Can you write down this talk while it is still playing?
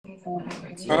Huh?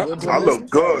 I look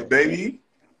good, baby.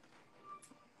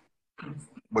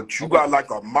 But you got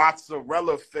like a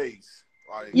mozzarella face.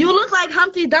 Like, You look like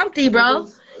Humpty Dumpty, bro.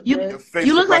 your face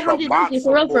You look like a Humpty Dumpty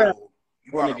for real, for real. ball.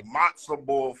 You got a matzo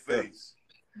ball face.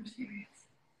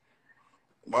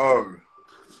 Word.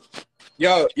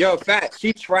 Yo, Fat,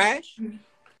 she trash?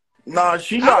 Nah,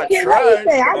 she I not don't care what you trash.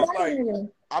 say. I It's like like, her.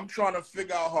 I'm trying to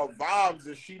figure out her vibes.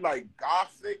 Is she like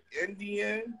gothic,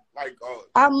 Indian? Like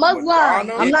I'm Muslim.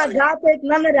 Madonna? I'm not gothic,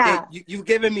 none of that. You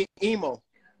giving me emo.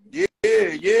 Yeah.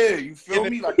 You feel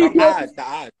me? Like I'm the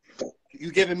eyes.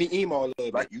 You giving me emo a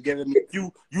little bit. You giving me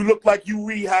you look like you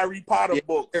read Harry Potter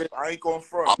books. I ain't gonna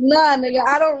front. Nah, nigga,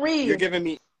 I don't read. You're giving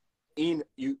me emo.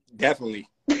 You definitely.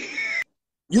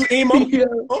 You emo?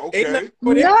 Okay.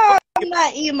 No, I'm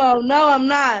not emo. No, I'm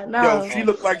not. No. Yo, she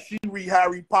look like she read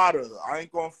Harry Potter. I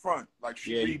ain't gonna front. Like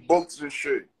she read books and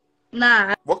shit.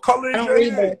 Nah. What color I is don't your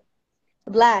read hair? books.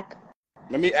 Black.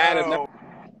 Let me add another.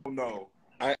 No.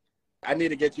 I need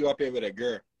to get you up here with a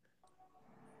girl.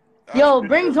 Yo,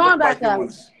 bring Dawn back up.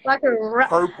 Like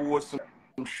purple or some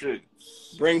shit.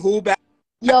 Bring who back?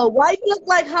 Yo, why you look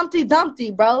like Humpty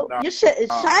Dumpty, bro? Your shit is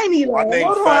shiny, though. My name's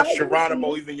Hold Fat on.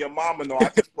 Geronimo. Even your mama know. I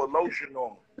just put lotion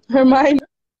on. Hermione.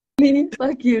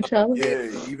 Fuck you, Cho. Yeah,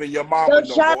 even your mama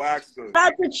know. Go ask her.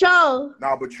 Shout to Cho.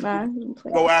 Nah, but you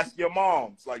go ask your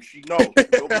moms. Like she knows.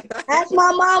 Ask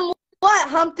my mom what,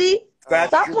 Humpty?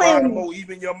 Stop playing with me.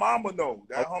 Even your mama know.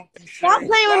 That Humpty shit. Stop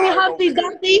playing with me, Humpty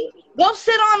Dumpty. Go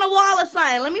sit on the wall or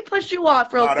something. Let me push you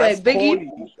off real quick, Biggie.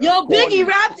 Yo, Biggie,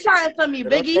 rap time for me,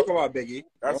 Biggie. Don't talk about Biggie.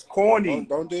 That's corny.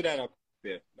 Don't do that up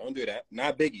there. Don't do that.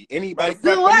 Not Biggie. Anybody.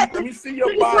 Do what? Let me see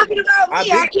your body. Talking about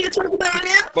me. I can't talk about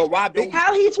him. But why Biggie?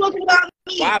 How he talking about me?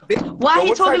 Why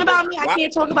he talking about me? I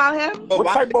can't talk about him. What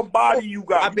type of body you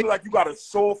got? You look like you got a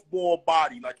softball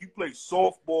body. Like you play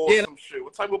softball or some shit.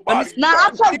 What type of body? Nah, I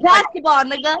play basketball,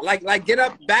 nigga. Like get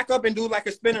up, back up, and do like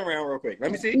a spin around real quick.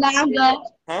 Let me see. Nah, I'm good.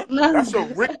 Huh? Nah. That's a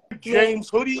Rick James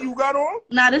hoodie you got on?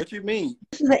 Nah, what you mean?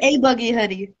 This is an A-Buggy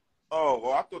hoodie. Oh,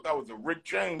 well, I thought that was a Rick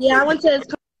James. Yeah, I went to his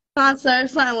concert,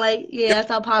 something like, yeah,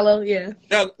 Sao Paulo, yeah.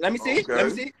 No, let me see. Okay. Let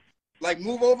me see. Like,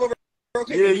 move over real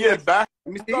quick. Yeah, back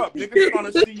up. Niggas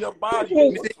trying to see your body.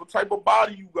 What type of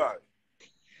body you got?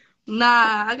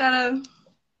 Nah, I got a...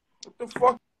 What the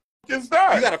fuck is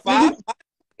that? You got a 5?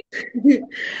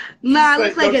 Nah, it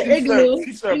looks like an igloo.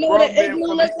 You know what an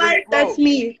igloo look like? That's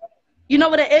me. You know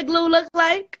what an igloo look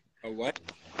like? A what?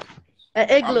 An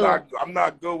igloo. I'm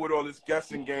not good with all this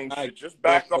guessing game shit. Just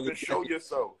back up and show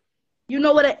yourself. You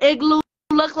know what an igloo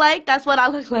look like? That's what I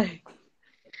look like.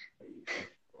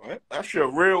 What? That's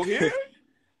your real hair?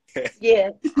 Yeah.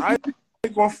 I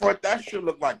ain't gonna front. That shit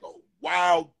look like a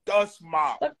wild dust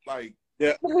mop. Like,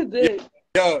 yeah.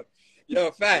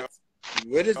 Yo, Fat.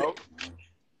 What is it?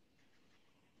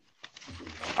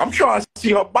 I'm trying to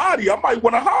see her body. I might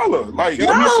want to holler. Like, no,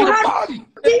 let me see her body.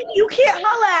 You can't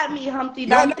holler at me, Humpty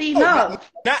Dumpty. No.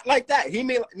 Not like that. He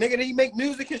make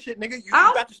music and shit, nigga. You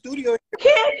got the studio.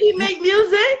 Can't he make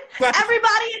music?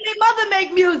 Everybody and their mother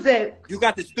make music. You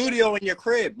got the studio in your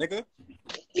crib, nigga.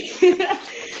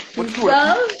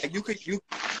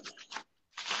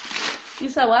 You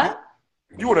said what?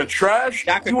 You want a trash?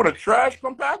 You want a trash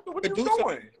compactor? What you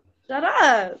doing? Shut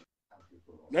up.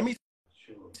 Let me.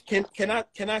 Can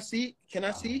I see? Can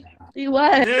I see? See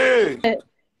what? Yeah.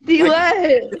 See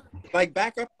what? Like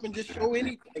back up and just show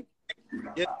anything.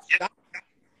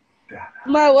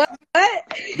 My what?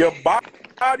 Your body,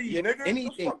 nigga.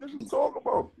 Anything. What the fuck is you talking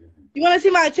about? You want to see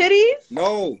my titties?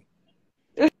 No.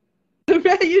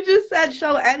 You just said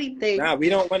show anything. Nah, we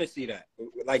don't want to see that.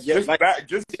 Like just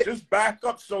back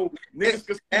up so niggas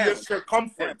can see your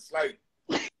circumference. Like,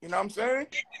 you know what I'm saying?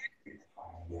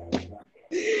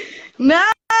 No,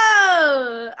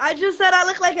 I just said I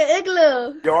look like an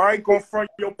igloo. Yo, I ain't gonna front.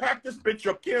 Yo, pack this bitch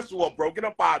up, cancel her, bro. Get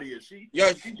up out of here. So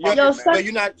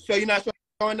you're not showing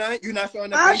that? You're not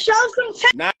showing that? I'll show some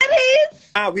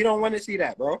titties. Nah, we don't want to see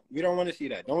that, bro. We don't want to see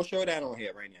that. Don't show that on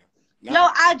here right now. Nah. Yo,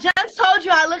 I just told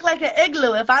you I look like an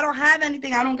igloo. If I don't have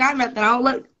anything, I don't got nothing. I don't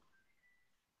look.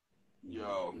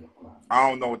 Yo, I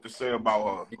don't know what to say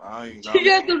about her. I ain't got she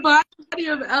got the body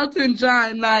of Elton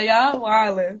John. Nah, y'all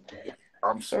wildin'.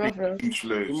 I'm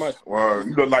speechless. Wow,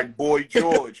 you look like Boy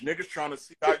George. Niggas trying to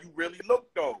see how you really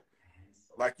look, though.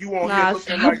 Like, you on here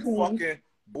looking like fucking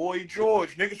Boy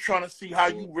George. Niggas trying to see how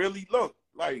you really look.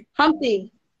 Like,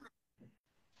 Humpty,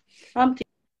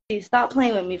 stop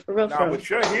playing with me, for real. Nah, but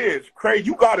your hair is crazy.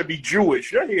 You gotta be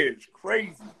Jewish. Your hair is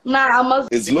crazy. Nah, I must.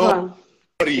 It's low.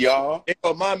 Y'all.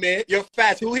 Yo, my man. Yo,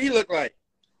 Fats, who he look like?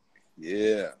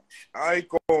 Yeah. I ain't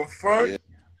going front.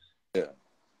 Yeah.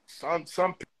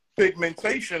 Some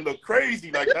pigmentation look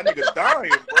crazy. Like, that nigga dying,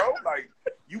 bro.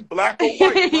 black or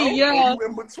white, bro? Yeah. Or you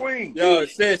in between? Yo,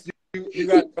 sis, you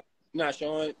got not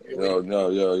showing. Yo,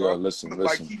 listen.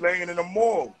 Like he laying in the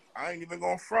mall. I ain't even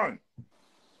gonna front.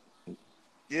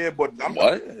 Yeah, but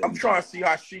I'm trying to see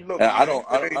how she looks.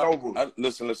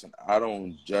 Listen. I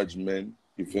don't judge men.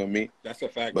 You feel me? That's a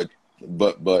fact. But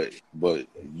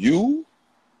you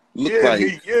look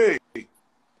like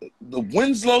the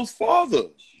Winslow's father.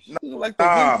 You look like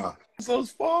the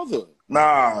Winslow's father.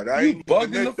 Nah, that ain't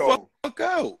bugging the fuck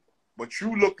out. But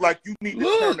you look like you need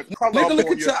to turn the color up look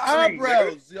on at your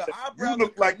eyebrows. Nigga. Your eyebrows you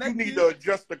look like you need to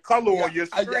adjust the color on your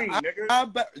screen,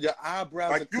 nigga. Your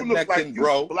eyebrows like are you connecting, look like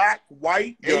bro. You black,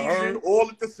 white, Asian, all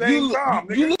at the same time.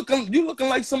 Nigga. You looking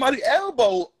like somebody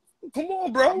elbow. Come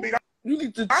on, bro. I mean, you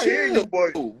need to I chill, hear you,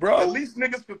 but bro. At least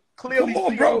niggas could clearly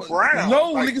see bro. I'm brown.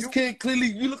 No, like niggas can't clearly.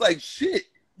 You look like shit.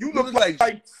 You look like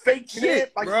fake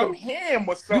shit, like bro. some ham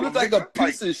or something. You look like a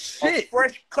piece of shit. A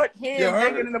fresh cut ham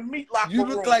hanging in the meat locker You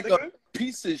look room, like nigga. a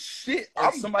piece of shit.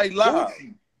 I'm somebody live.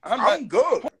 I'm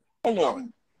good. Hold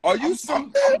on. Are you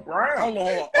I'm brown? Hold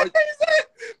on.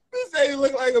 This ain't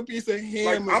look like a piece of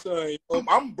ham or something.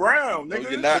 I'm brown, nigga. No,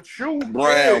 you're not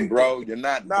brown, bro. You're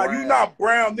not brown. You're not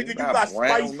brown, nigga. You got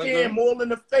spiced ham all in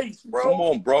the face, bro. Come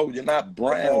on, bro. You're not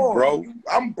brown, bro.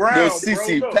 I'm brown, Yo,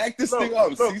 CC, bro. Pack this thing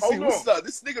up. CC, what's up?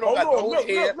 This nigga don't got no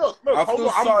hair. I feel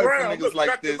sorry for niggas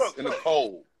like this in the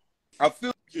cold. I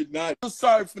feel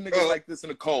sorry for niggas like this in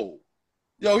the cold.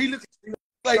 Yo, he looks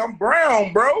like... I'm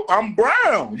brown, bro. I'm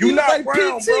brown. You not like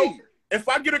brown, PT. bro. If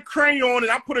I get a crayon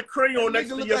and I put a crayon next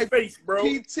to your face, bro,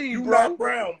 PT, you bro. not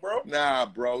brown, bro. Nah,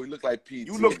 bro. You look like PT.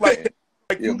 You look like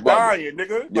you dying,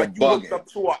 nigga. Like you hooked up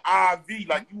to an IV,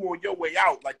 like you on your way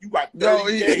out, like you got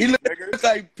 30 days, he nigga. looks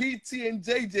like PT and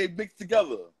JJ mixed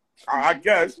together. I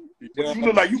guess. But you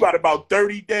look like you got about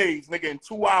 30 days, nigga, in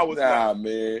 2 hours. Nah,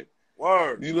 man.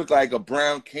 Word. You look like a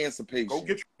brown cancer patient. Go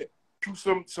get you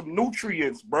some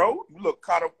nutrients, bro. You look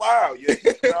kind of wild. You know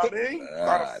what I mean?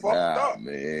 Kind of fucked up.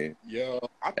 Man. Yo,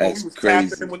 I thought you was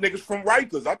tapping in with niggas from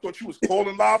Rikers. I thought you was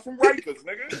calling live from Rikers,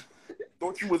 nigga.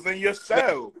 Thought you was in your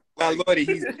cell. Like, Lordy,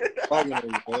 he's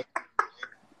bugging, bro.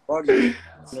 Bugging.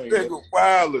 Nigga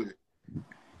wildin'.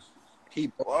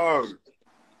 He word.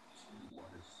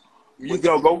 You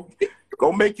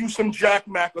go make you some Jack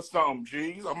Mac or something,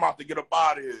 G's. I'm about to get up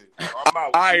out of here. I'm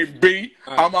out. All right, B.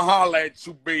 I'ma holler at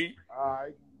you, B. All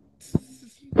right.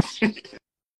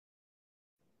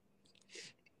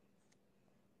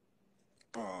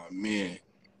 Oh man,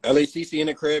 LACC in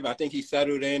the crib. I think he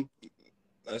settled in.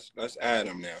 Let's add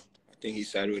him now. I think he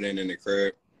settled in the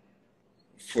crib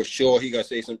for sure. He got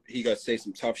to say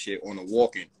some tough shit on a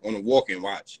walking.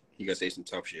 Watch. He got to say some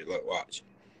tough shit. Look, watch.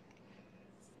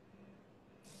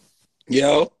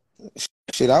 Yo.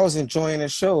 Shit, I was enjoying the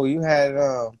show. You had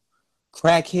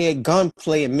crackhead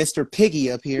gunplay and Mr. Piggy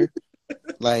up here.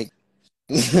 Like,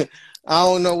 I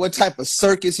don't know what type of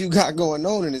circus you got going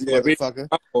on in this motherfucker.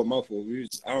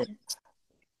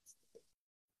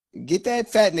 Get that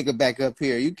fat nigga back up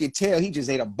here. You can tell he just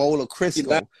ate a bowl of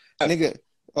Crisco. Nigga.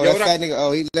 Oh, that fat nigga.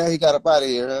 Oh, he got up out of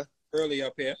here, huh? Pearly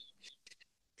up here.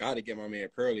 Gotta get my man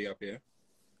Pearly up here.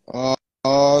 Oh,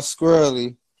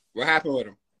 Squirrely. What happened with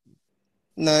him?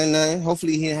 Nothing.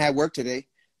 Hopefully he didn't have work today.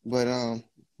 But,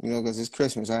 you know, because it's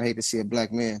Christmas. I hate to see a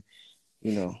black man,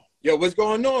 you know. Yo, what's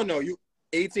going on, though? You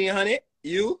 1800?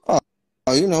 You? Oh,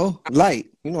 you know,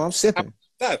 light. You know, I'm sipping.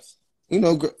 That's. You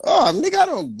know, I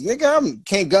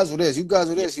can't guzzle this. You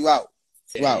guzzle this, you out.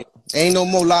 You out. Ain't no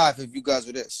more live if you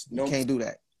guzzle this. You can't do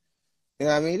that. You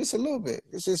know what I mean? Just a little bit.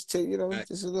 It's just, you know,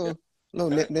 just a little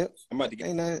nip. I'm about to get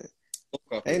ain't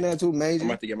nothing too major. I'm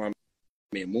about to get my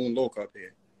man Moon Loke up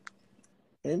here.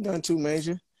 Ain't nothing too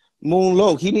major. Moon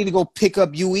Loke, he need to go pick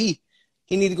up UE.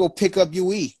 He need to go pick up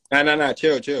UE. Nah.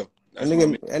 Chill. That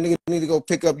nigga need to go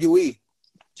pick up UE.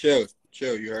 Chill.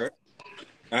 You heard?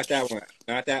 Not that one.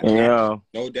 Not that one. Yeah.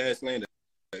 No Dad Slander.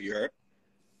 You heard?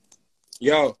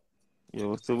 Yo,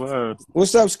 what's the word?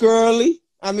 What's up, Squirrely?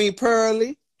 I mean,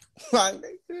 Pearly. What's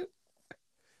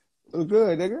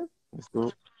good, nigga?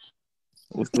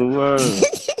 What's the word?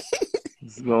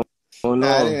 What's going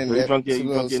on? You drunk yet,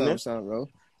 bro?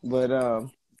 But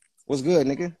what's good,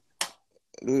 nigga?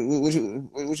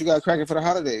 What you got cracking for the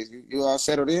holidays? You all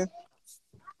settled in?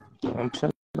 I'm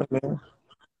chilling, man.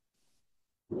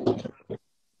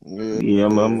 Yeah,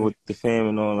 I'm with the fam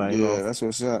and all that. Yeah, that's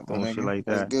what's up. Shit like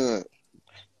that.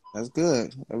 That's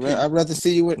good. I'd rather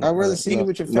see you with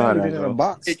your family than in a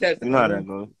box. You know how that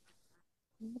goes.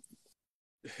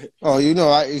 Oh, you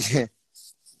know You know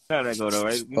how that go though,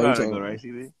 right? You know how that go, right,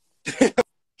 CD?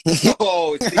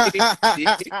 Oh, see?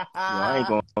 I ain't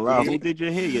gonna lie. Who did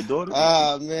your hair? Your daughter?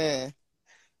 Ah, man.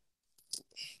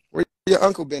 Where your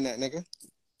uncle been at, nigga?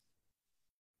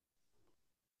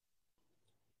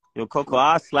 Yo, Coco,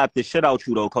 I slap the shit out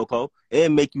you though, Coco.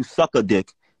 It'll make you suck a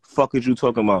dick. Fuck is you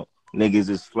talking about? Niggas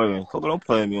is flirting. Coco, don't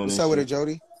play with me on this. What's up with it,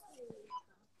 Jody?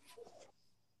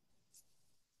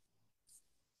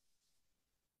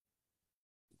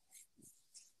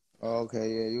 Oh, okay,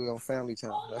 yeah, you on family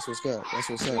time. That's what's good. That's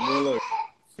what's up. Moon look.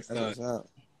 That's what's up.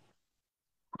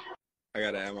 I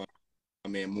gotta have my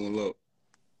man Moon look.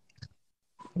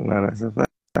 Nah, that's a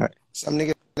fact. Some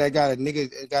nigga that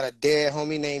got a dead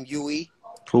homie named UE.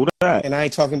 Who that? And I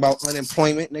ain't talking about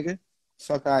unemployment, nigga.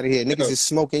 Fuck out of here. Niggas is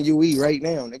smoking UE right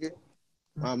now, nigga.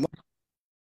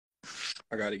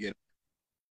 I gotta get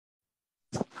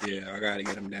I gotta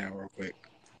get him down real quick.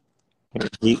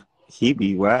 He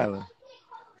be wildin'.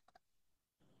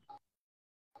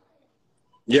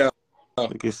 Yeah.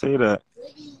 You can say that.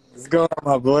 What's going on,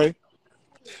 my boy?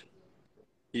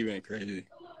 He been crazy.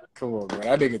 Come on, bro.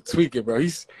 That nigga tweaking, bro.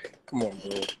 Come on,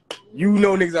 bro. You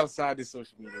know niggas outside this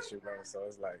social media shit, bro. So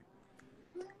it's like,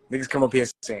 niggas come up here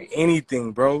saying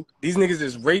anything, bro. These niggas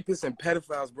is rapists and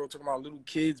pedophiles, bro. Talking about little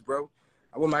kids, bro.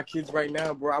 I want my kids right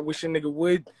now, bro. I wish a nigga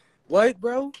would. What,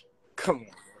 bro? Come on,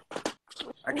 bro.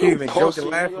 I can't even joke and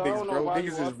laugh at niggas, bro.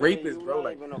 Niggas is rapists, bro.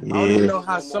 Like, I don't even know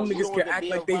how some niggas can act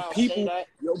like they people.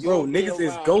 Yo, bro, niggas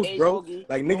is ghosts, bro.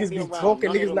 Like, niggas be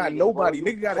talking, niggas not nobody.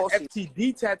 Nigga got an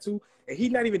FTD tattoo, and he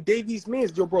not even Davies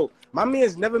Mans. Yo, bro, my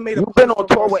man's never made a... You been on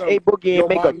tour with A Boogie and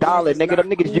make $1, nigga. Them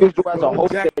niggas used you as a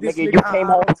host, nigga. You came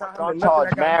home from gun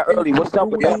charge mad early. What's up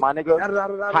with that, my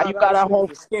nigga? How you got out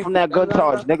home from that gun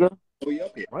charge, nigga?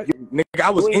 What? Nigga, I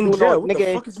was in jail.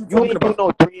 Nigga, you ain't do no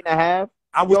 3.5.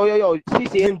 Yo,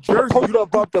 CC, pulled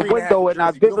up the window and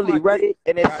I vividly read it,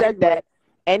 and it said that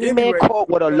any man caught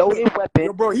with a loaded weapon,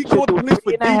 yo, bro, he called the police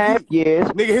for 3.5 years.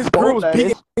 Nigga, his girl was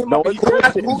beating him up.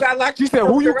 Who got locked? She said,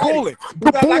 "Who you calling?"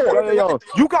 Yo,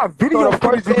 you got video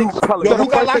footage of you. Yo, who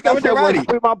got locked up with the Ratty?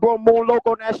 Free my bro Moon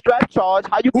Loco on that strap charge.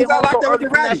 How you get locked up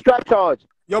with that strap charge?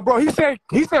 Yo, bro, he said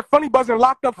Funny Buzzin'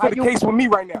 locked up for the case with me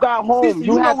right now. You got home.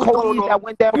 You had Cody's that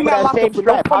went down for that same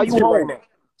strap. How you home?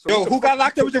 Yo, who got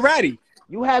locked up with the Ratty?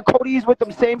 You had Cody's with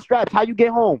them same straps. How you get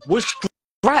home? What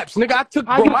straps, nigga? I took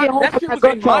bro, that shit was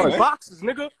in my boxes,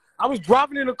 nigga. I was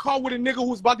driving in a car with a nigga who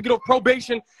was about to get off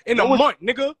probation in a month,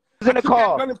 nigga. Was in the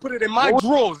car. I put it in my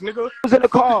drawers, nigga. Was in the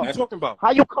car. What you talking about?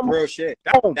 How you come real shit?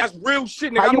 That's real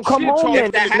shit, nigga. How you come home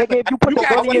then, nigga? If you put the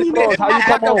gun in your drawers, how you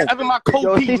come home? Yo,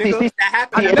 CC, I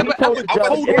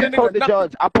told the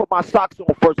judge, I put my socks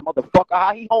on first, motherfucker.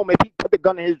 How he home if he put the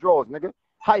gun in his drawers, nigga?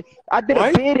 I did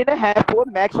a bid and a half for a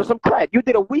max for some crack. You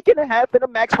did a week and a half and a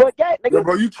max for a gat, nigga. Yo,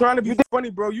 bro, you trying to be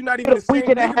funny, bro. You not even a week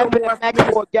and a half and a max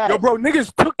for a gat. Yo, bro,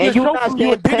 niggas took and you not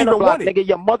Santana Block, nigga.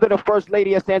 Your mother the first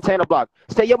lady of Santana Block.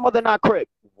 Say your mother not crib.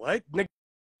 What, nigga?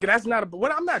 That's not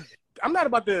what I'm not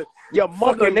about to. Your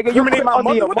mother, nigga. You crib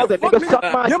under your mother, nigga. Suck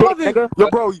my dick, nigga. Yo,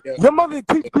 bro, your mother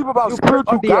teach people about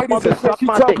spiritual guidance and she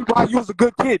tell people how you was a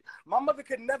good kid. My mother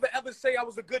could never ever say I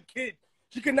was a good kid.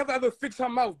 She could never ever fix her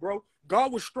mouth, bro.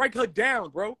 God would strike her down,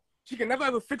 bro. She can never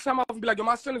ever fix her mouth and be like, yo,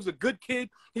 my son is a good kid.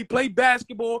 He played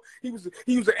basketball. He was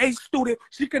an A student.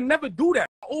 She can never do that.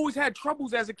 I always had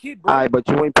troubles as a kid, bro. All right, but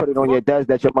you ain't put it on your desk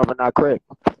that your mother not crib.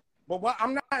 But what?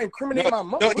 I'm not incriminating my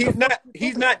mother. No,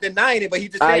 he's not denying it, but he's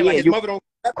just saying like his mother don't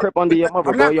crip under your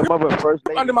mother, bro. Your mother first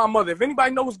lady. Under my mother. If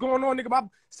anybody knows what's going on, nigga, my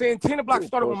Santana Block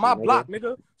started with my block,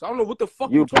 nigga. So I don't know what the fuck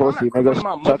you pussy, nigga.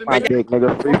 Suck my dick,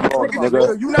 nigga. Free fall,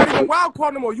 nigga. You not even wild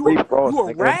card no more. You a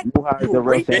rat. You hired the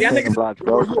rest Santana Blocks,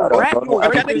 bro. Shut up, bro.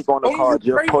 Everybody's on the card.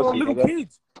 You're pussy, nigga.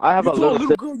 I have a little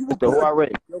sister who I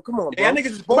raised. Yo, come on, bro.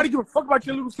 Nobody give a fuck about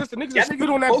your little sister. Niggas spit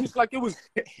on that bitch like it was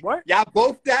what? Y'all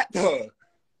both that dog.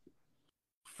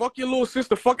 Fuck your little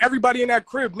sister. Fuck everybody in that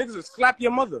crib. Niggas will slap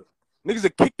your mother. Niggas will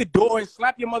kick the door and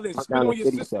slap your mother and spit on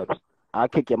your sister. I'll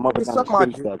kick your mother down the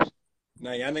city steps.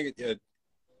 Nah, y'all niggas,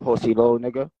 pussy little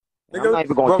nigga. I'm not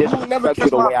even going to disrespect you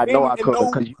the way I know I could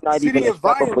because you're not even a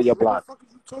stepper for your block.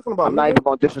 I'm not even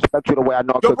going to disrespect you the way I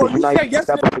know I could because you're not even a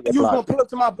stepper for your block. You was going to pull up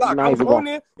to my block. I'm not even going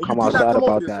to come outside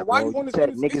about that, bro. You said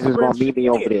niggas is going to meet me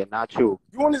over there, not you.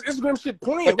 You on this Instagram shit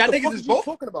playing. But that niggas is both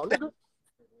talking about, nigga.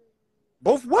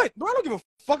 Both what? Bro, I don't give a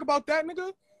fuck about that,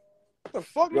 nigga. What the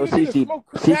fuck, yo, CC,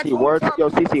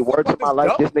 word to my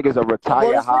life. This nigga's a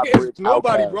retired hybrid.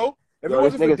 Nobody, bro. If it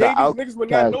wasn't for Davies, niggas would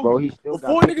not know me.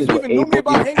 Before niggas even knew me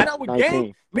about hanging out with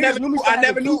gang, niggas knew me. I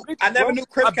never knew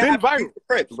Chris. I've been viral.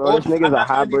 Bro, this nigga's a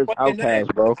hybrid outcast,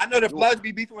 bro. I know the Bloods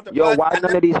be beefing with the Bloods. Yo, why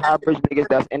none of these hybrid niggas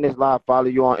that's in this live follow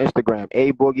you on Instagram?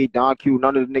 A Boogie, Don Q,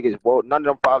 none of the niggas, well, none of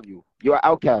them follow you. You're an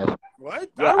outcast. What?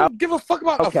 I don't give a fuck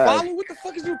about a follow. What the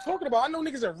fuck is you talking about? I know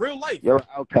niggas in real life. You're an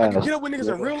outcast. I can get up with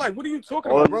niggas in real life. What are you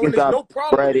talking about, bro? There's no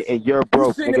problem. And you're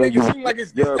broke, nigga. You seem like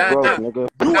it's you're broke, nigga.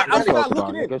 You outside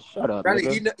looking in. Nigga, shut up,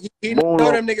 nigga. He know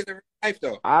them niggas in real life,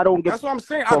 though. I don't get. That's what I'm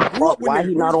saying. I grew up with why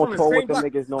he not on tour with them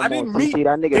niggas no more? I didn't meet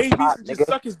that nigga hot, nigga. Just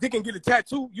suck his dick and get a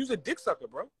tattoo. You's a dick sucker,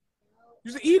 bro.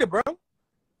 You's an eater, bro.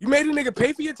 You made a nigga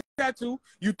pay for your tattoo.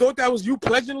 You thought that was you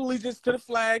pledging allegiance to the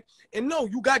flag. And no,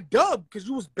 you got dubbed because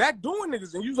you was back doing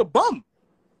niggas and you was a bum.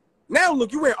 Now,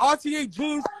 look, you wear RTA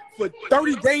jeans for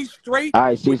 30 days straight. All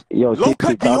right, yo,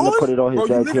 CC, tell him to put it on his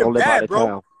desk. He don't live out of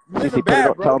town. CC,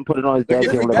 tell him to put it on his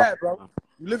desk. He don't live out of town.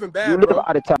 You living bad, bro. You live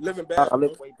out of town. You living bad, I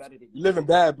live way better than you. You living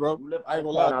bad, bro. I ain't gonna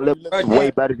lie. I live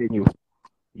way better than you.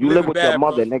 You live with your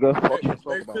mother, nigga. Fuck you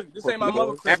talking about. This ain't my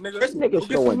mother, nigga. This nigga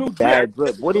showing bad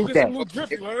drip. What is that?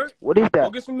 What is that? Go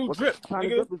get some new drip,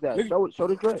 nigga. Show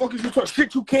the drip. Fuck is you talking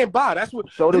shit you can't buy? That's what.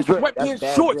 Show the drip.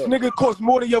 Sweatpants shorts, nigga, cost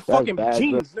more than your fucking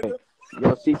jeans, nigga.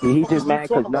 Yo, CC, he just mad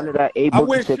because none of that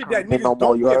A-Boogie shit comes in no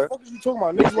more, you heard?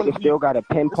 This nigga still got a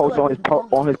pin post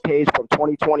on his page from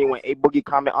 2020 when A-Boogie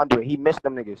comment under it. He missed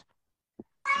them niggas.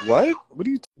 What? What are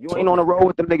you? You ain't on the road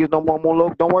with them niggas no more, Molo.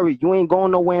 Don't worry, you ain't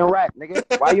going nowhere in rap, nigga.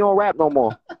 Why you don't rap no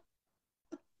more?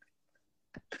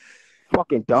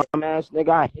 Fucking dumbass, nigga.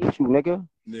 I hate you, nigga.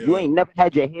 Yeah. You ain't never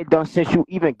had your hair done since you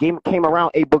even came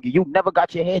around A-Boogie. You never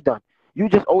got your hair done. You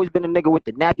just always been a nigga with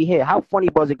the nappy hair. How Funny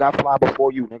Buzzin' got fly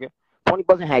before you, nigga? Funny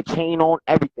Buzzin' had chain on,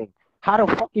 everything. How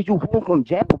the fuck is you home from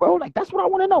jail, bro? Like, that's what I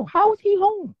want to know. How is he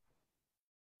home?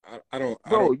 I don't.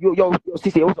 Yo,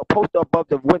 CC, it was a poster above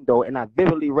the window, and I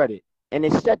vividly read it. And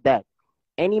it said that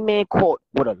any man caught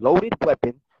with a loaded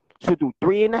weapon should do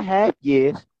 3.5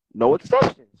 years, no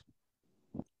exceptions.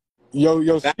 Yo,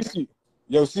 CC,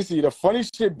 the funny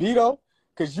shit be though,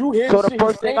 cause you hear so the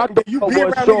first thing I thought you be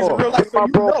around niggas in real life,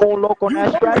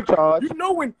 so you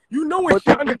know when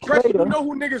shit under pressure, you know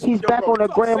who niggas. He's back on the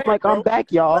gram like I'm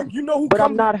back, y'all. You know who, but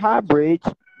I'm not high bridge.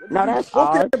 Now that's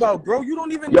talking about, bro. You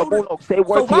don't even know that. Say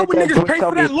word so why would niggas pay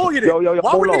for that lawyer then?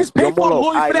 Why would niggas pay for a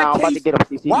lawyer for that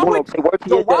case? Why would say word to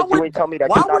your dad? You ain't tell me that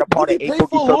you're not a part of A-Boogie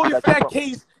for that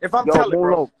case if I'm telling,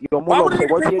 bro? Why would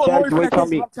niggas pay for a lawyer for that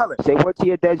case if I'm telling? Say word to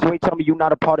your dad. You ain't tell me you're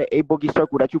not a part of A-Boogie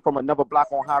circle. That you from another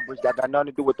block on High Bridge that got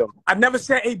nothing to do with them. I never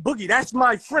said A-Boogie. That's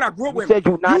my friend. I grew up with. You said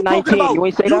you not 19. You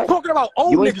ain't say that. You talking about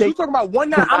old niggas? You talking about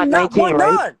 19? I'm not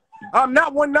 19. I'm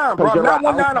not 19, bro. I'm not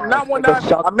 19. I'm not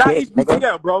 19. I'm not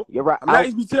HBTL, bro. You're right. I'm not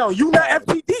HBTL. You not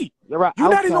FTD. You're right. You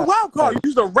not even wild card.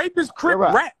 You's a rapist, crip,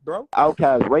 rat, bro.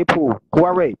 Outcast, rape who? Who I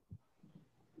rape?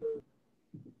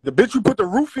 The bitch you put the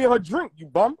roof in her drink, you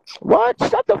bum. What?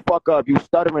 Shut the fuck up, you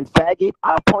stuttering faggot.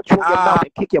 I'll punch you in your mouth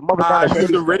and kick your mother down the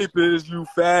city. You the rapist, you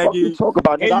faggot. What you talk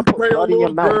about, nigga? I put blood in your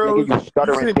mouth, nigga, you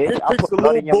stuttering bitch. I put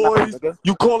blood in your mouth, nigga.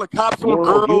 You call the cops on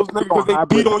girls, nigga, because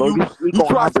they beat on you. You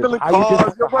try stealing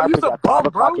cars. Yo, bro, you a bum,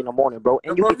 bro. In the morning, bro.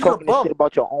 And you be talking this shit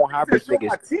about your own hybrid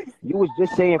niggas. You was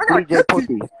just saying Flea J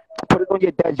pussy. Put it on your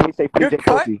dad, you say Flea J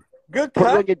pussy. Good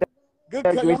cut. Put it on your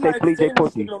dad, you say Flea J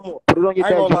pussy. Put it on your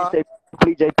dad, you say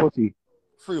Flea J pussy.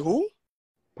 Free who?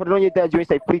 Put it on your dad. You ain't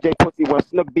say Flea J pussy when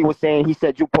Snook B was saying he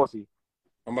said you pussy.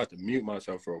 I'm about to mute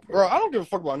myself real quick. Bro, I don't give a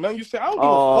fuck about nothing you say. I don't give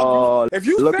a fuck. If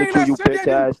you look at you bitch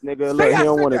ass nigga. Look, you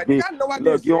don't want to be.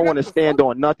 Look, you don't want to stand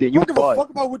on nothing. You butt.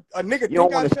 You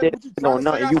don't want to stand on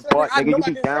nothing. You butt, nigga.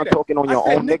 You be down talking on your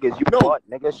own niggas. You butt,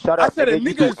 nigga. Shut up. I said a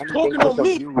nigga is talking on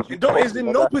me. Is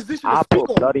in no position to speak on. I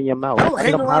put blood in your mouth. I don't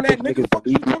hang around that nigga. Fuck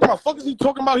you talking about? Fuck is he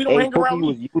talking about? He don't hang around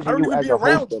me. I don't even be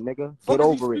around you, nigga. Get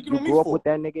over it. You grew up with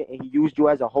that nigga and he used you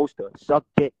as a hoster. Suck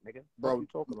dick, nigga. Bro,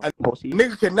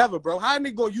 nigga can never, bro. How a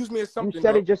nigga gonna use me as something? You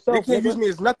said it yourself. They can't use me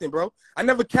as nothing, bro. I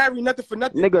never carry nothing for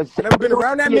nothing. Nigga, I never been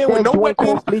around that man with no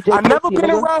weapons. I never been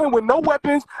around him with no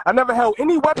weapons. I never held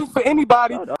any weapons for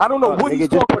anybody. I don't know what he's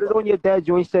talking about. Just put it on your dad.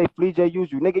 You ain't say Flea J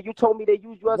used you. Nigga, you told me they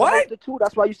used you as a monster too.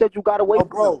 That's why you said you got away from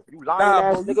bro. You lying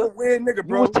ass nigga. You a weird nigga,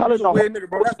 bro. You was telling the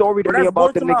whole story to me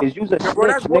about the niggas. You's a snitch,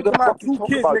 nigga. Fuck you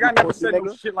talking about, I never said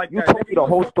no shit like that. You told me the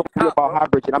whole story about High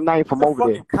Bridge and I'm not even from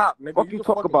over there. Fuck you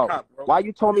talk about. Why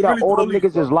you told me that all them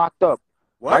niggas is locked up?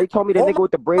 What? Why you told me the nigga with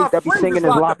the braids that be singing is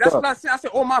locked up? That's what I said. I said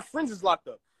all my friends is locked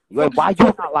up. Why you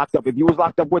not locked up if you was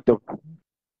locked up with them?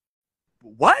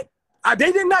 What?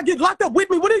 They did not get locked up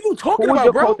with me. What are you talking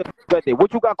about, bro?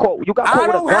 What you got caught? You got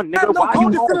caught with a gun, nigga. Why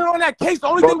you defending on that case? The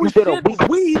only thing we shared was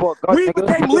weed. Weed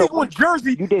became legal in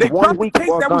Jersey. They dropped the case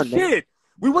that we shared.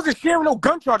 We wasn't sharing no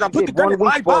gun charge. I put the gun in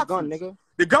my boxes.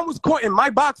 The gun was caught in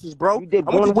my boxes, bro. You did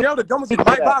I went to jail. The gun was in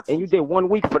my boxes. And you did 1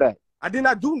 week for that. I did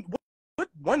not do what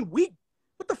 1 week.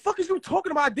 What the fuck is you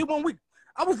talking about? I did 1 week.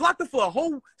 I was locked up for a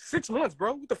whole 6 months,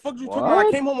 bro. What the fuck is you talking about?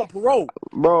 I came home on parole.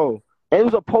 Bro, And it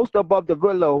was a poster above the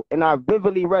video, and I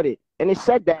vividly read it. And it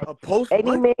said that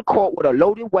any man caught with a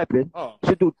loaded weapon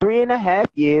should do 3.5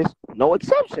 years, no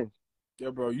exceptions.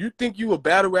 Yo, bro, you think you a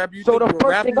battle rapper? You so think the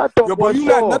first thing I thought yo, bro, was, you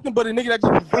not nothing but a nigga that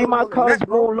just free my cousin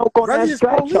Moon Loco on that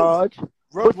strap charge.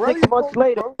 But 6 months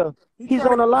later, he's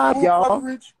on the live, y'all.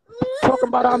 Talking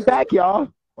about I'm back, y'all.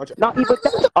 Not even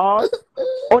that's odd.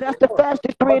 Oh, that's the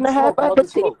fastest 3.5 I ever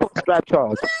seen for strap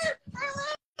charge.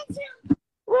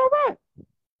 Right.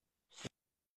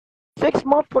 6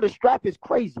 months for the strap is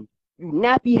crazy. You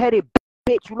nappy-headed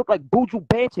bitch. You look like Buju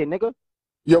Banton, nigga.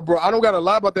 Yo, bro, I don't gotta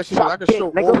lie about that shit. I can show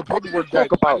all the paperwork that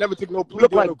I never took no plea. You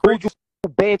look like Buju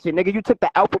Banton, nigga. You took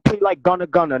the alpha plea like Gunna,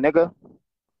 nigga.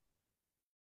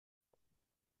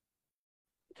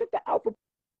 You took the alpha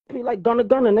plea like Gunna,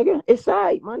 nigga. It's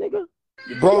alright, my nigga.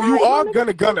 Bro, you are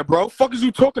Gunna, bro. Fuck is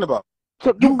you talking about?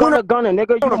 You Gunna,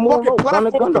 nigga. You on a fucking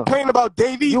platform complaining about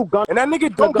Davey, and that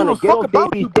nigga don't give a fuck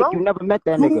about you, bro. You never met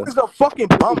that nigga. You a fucking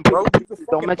bum, bro.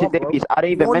 Don't mention Davies. I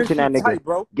didn't even mention that nigga.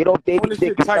 Bro. Get off Davies'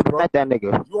 dick. You never met that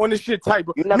nigga. You on this shit tight,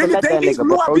 bro. You never met that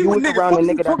nigga, bro. You was around a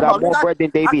nigga that got more bread than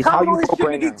Davies. How you broke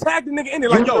right now? Tagged the nigga in it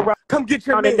like, yo, come get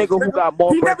your name. Nigga who got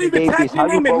more bread than Davies. How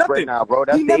you broke right now, bro?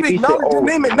 That's Davies shit over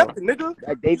me.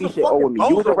 That Davies shit over me.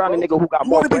 You was around a nigga who got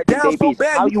more bread than Davies.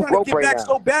 How you broke right now?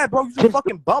 So bad, bro. You just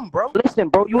fucking bum, bro. Listen,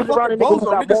 bro. You was around a nigga who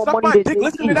got more money than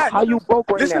Davies. How you broke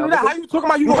right now? Listen to that. How you talking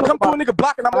about you gonna come to a nigga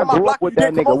block and I'm on my block with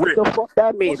that nigga? What the fuck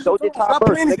that mean? So did Ty Stop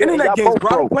playing these internet games, bro.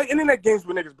 I don't play internet games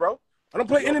with niggas, bro. I don't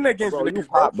play internet games with niggas,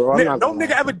 bro. No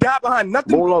nigga ever died behind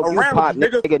nothing around me,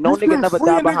 nigga. No nigga never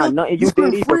died behind nothing you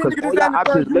did either, because all your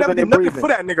options living and breathing. For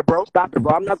that nigga, bro. Stop it,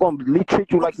 bro. I'm not gonna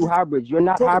treat you like you hybrids. You're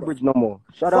not hybrids no more.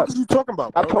 Shut up. What are you talking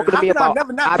about, bro? Stop talking to me about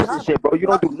ops and shit, bro. You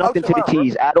don't do nothing to the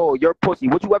cheese at all. You're pussy.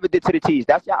 What you ever did to the cheese?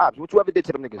 That's your ops. What you ever did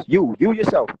to them niggas? You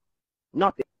yourself.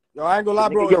 Nothing. Yo, I ain't gonna lie,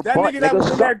 bro. That nigga that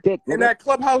was in that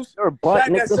clubhouse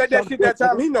that said that shit that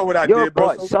time, he know what I did,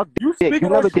 bro. You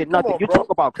never did nothing. You talk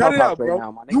about clubhouse right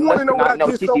now, my nigga. You wanna know what I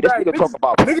did so bad? This nigga talk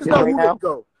about practice right now.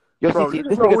 Yo, CC,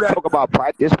 this nigga talk about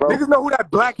practice, bro. Niggas know who that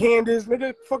black hand is,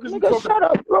 nigga. Fuck is you talking about? Shut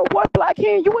up, bro. What black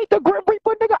hand? You ain't the Grim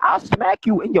Reaper, nigga. I'll smack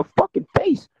you in your fucking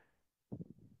face.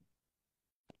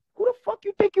 Who the fuck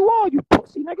you think you are, you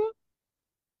pussy, nigga?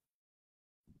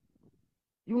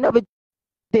 You never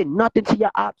did nothing to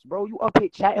your ops, bro. You up here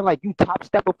chatting like you top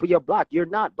stepper for your block. You're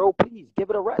not, bro. Please give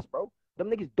it a rest, bro. Them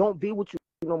niggas don't be with you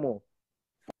no more.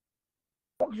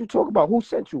 What you talk about? Who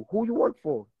sent you? Who you work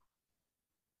for?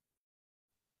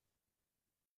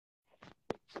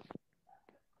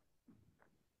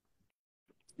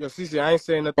 Yo, CC, I ain't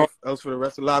saying nothing else for the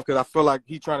rest of the live because I feel like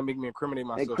he trying to make me incriminate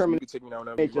myself. So you can take me down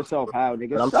whenever yourself, how,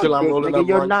 nigga? I'm chill. I'm rolling nigga, up.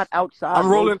 You're not outside. I'm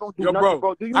rolling. Yo,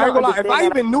 bro. I ain't gonna lie. If I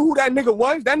even knew who that nigga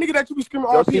was, that nigga that you be screaming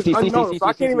all is unknown. So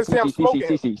I can't even say I'm smoking.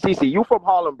 CC, you from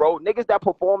Harlem, bro. Niggas that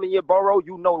perform in your borough,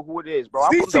 you know who it is, bro.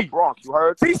 I'm from the Bronx. You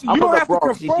heard? CC, I'm from the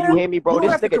Bronx. CC, you hear me, bro?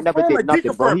 This nigga never did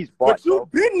nothing, bro. He's bought, bro.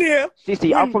 But you been there.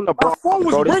 CC, I'm from the Bronx,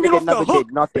 bro. This nigga never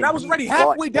did nothing. And I was already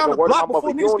halfway down the block before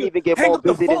niggas. You don't even get more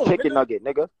busy than Chicken Nugget,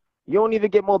 nigga. You don't even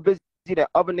get more busy than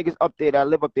other niggas up there that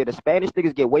live up there. The Spanish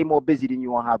niggas get way more busy than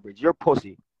you on hybrids. You're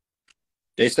pussy.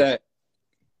 They said.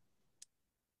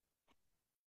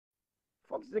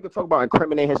 Fuck this nigga talk about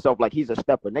incriminating himself like he's a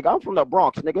stepper. Nigga, I'm from the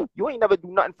Bronx, nigga. You ain't never do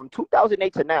nothing from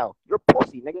 2008 to now. You're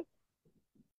pussy, nigga.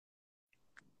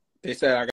 They said I got